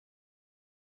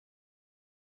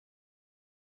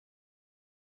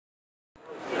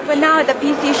We're now at the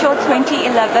PC Show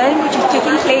 2011, which is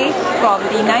taking place from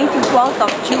the 9th to 12th of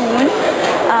June.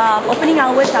 Opening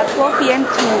hours are 12 p.m.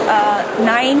 to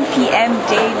 9 p.m.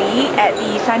 daily at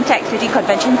the Suntec City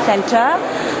Convention Center.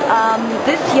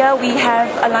 This year we have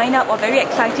a lineup of very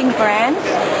exciting brands.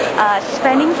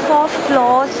 Spanning 4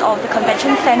 floors of the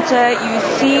convention center, you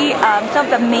see some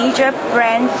of the major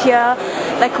brands here.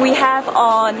 Like we have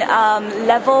on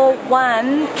level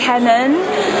 1, Canon,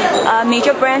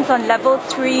 major brands on level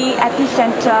 3,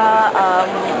 Epicenter,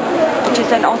 which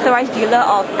is an authorized dealer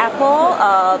of Apple,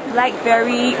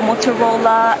 BlackBerry,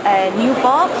 Motorola and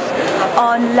Nubox.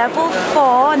 On level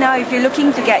 4, now if you're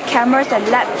looking to get cameras and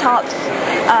laptops,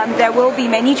 there will be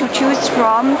many to choose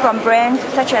from brands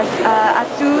such as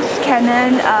Asus,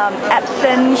 Canon,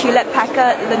 Epson,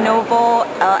 Hewlett-Packard, Lenovo,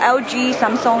 LG,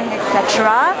 Samsung,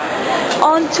 etc.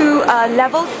 On to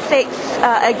level 6,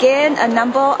 again a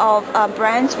number of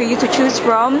brands for you to choose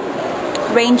from,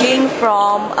 ranging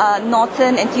from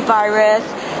Norton Antivirus,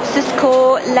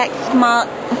 Cisco, Lexmark,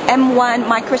 M1,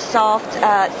 Microsoft,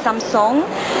 Samsung.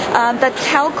 The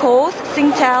telcos,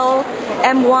 Singtel,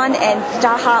 M1 and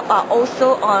StarHub are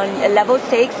also on level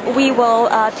 6. We will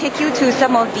take you to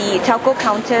some of the telco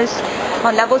counters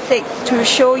on level 6 to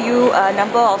show you a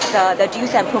number of the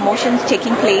deals and promotions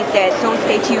taking place there, so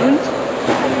stay tuned.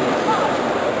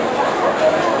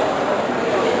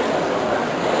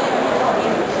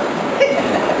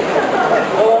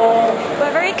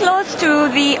 We're very close to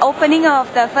the opening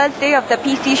of the first day of the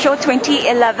PC Show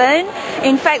 2011.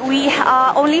 In fact, we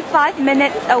are only 5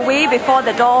 minutes away before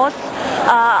the doors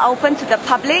open to the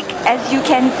public. As you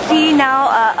can see now,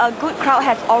 a good crowd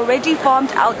has already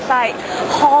formed outside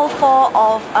Hall 4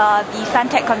 of the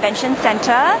Suntec Convention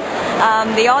Center.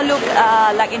 They all look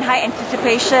like in high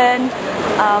anticipation.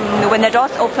 When the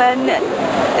doors open,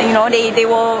 you know, they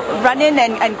will run in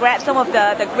and grab some of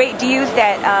the great deals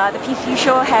that the PC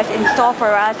Show has in store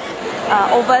for us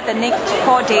over the next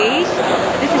 4 days.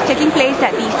 This is taking place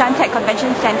at the Suntec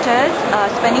Convention Centers,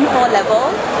 spanning 4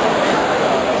 levels.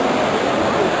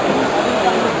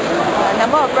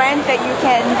 Number of brands that you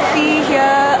can see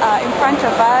here in front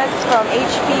of us, from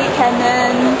HP,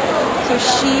 Canon,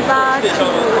 Toshiba to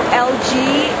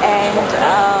LG, and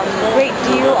great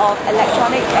deal of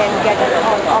electronics and gadgets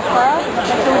on offer,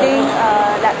 including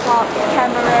laptops,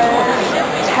 cameras,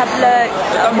 tablets,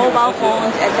 mobile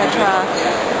phones, etc.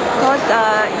 Of course,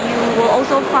 you will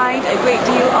also find a great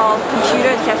deal of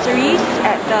computer accessories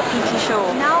at the PC Show.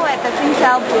 Now at the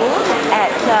Singtel booth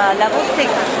at level 6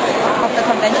 of the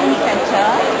convention center,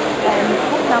 and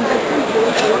booth number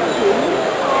 2002.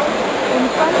 In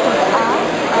front of us,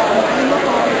 we look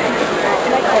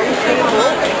like a display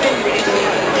book.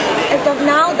 As of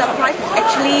now, the price is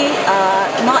actually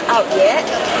not out yet,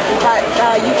 but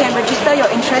you can register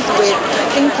your interest with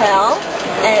Singtel.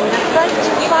 And the first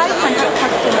 500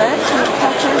 customers who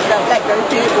purchase the BlackBerry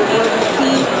case will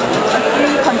receive a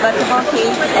free convertible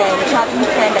case and charging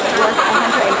stand that's worth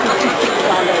 $156.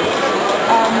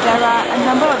 There are a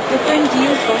number of different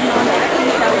deals going on at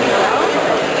Singtel as well.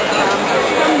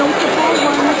 Some notable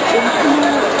ones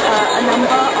include a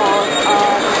number of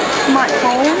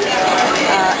smartphones,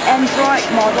 Android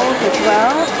models as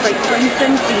well. For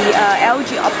instance, the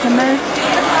LG Optimus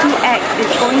 2X is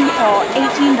going for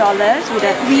 $18 with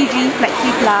a 3G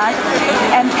Flexi Plus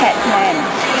MPEG plan.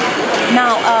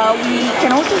 Now, we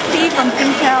can also see from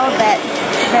Singtel that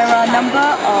there are a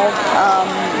number of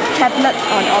tablets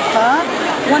on offer,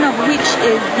 one of which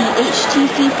is the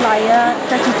HTC Flyer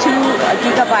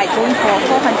 32GB going for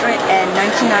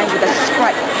 $499 with a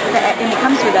Sprite, and it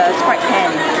comes with a Sprite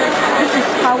pen. This is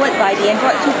powered by the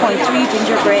Android 2.3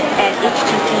 Gingerbread and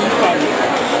HTC Zen.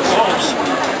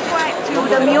 To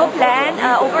the Mio plan,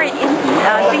 over in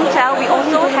Singtel, we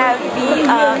also have the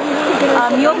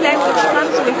Mio plan, which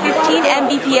comes with 15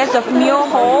 Mbps of Mio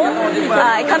Home.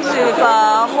 It comes with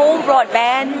home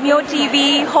broadband, Mio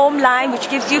TV, Home Line, which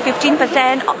gives you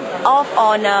 15% off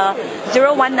on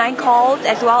 019 calls,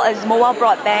 as well as mobile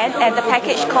broadband, and the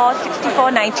package costs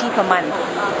 $64.90 per month.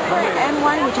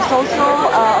 M1, which is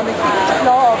also on the 6th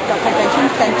floor of the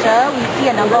convention center, we see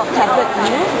a number of tablet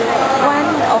deals. One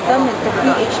of them is the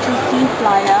free HTC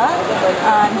Flyer.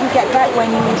 You get that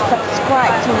when you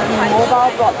subscribe to the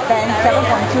mobile broadband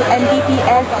 7.2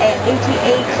 Mbps at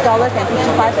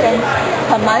 $88.55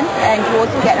 per month, and you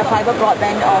also get a fiber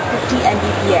broadband of 50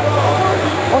 Mbps.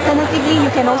 Alternatively, you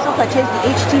can also purchase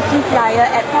the HTC Flyer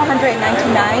at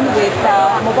 $499 with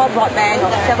mobile broadband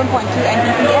of 7.2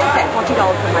 Mbps at $40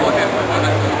 per month.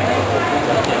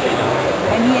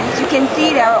 And as you can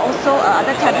see, there are also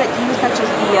other tablet deals such as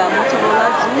the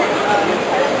Motorola Xoom.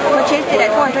 Purchase it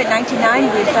at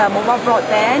 $499 with mobile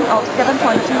broadband of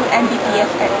 7.2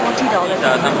 Mbps at $40.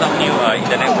 Samsung new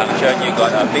internet function. You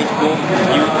got Facebook,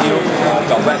 YouTube, you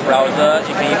got web browser.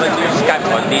 You can even do Skype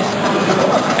on this,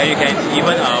 and you can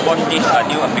even watch this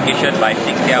new application by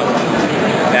Singtel.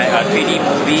 That 3D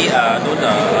movie, those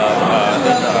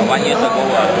 1 year ago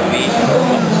movie,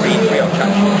 free of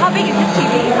charge. How big is this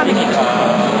TV? How big is it?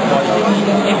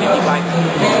 55.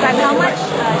 How much?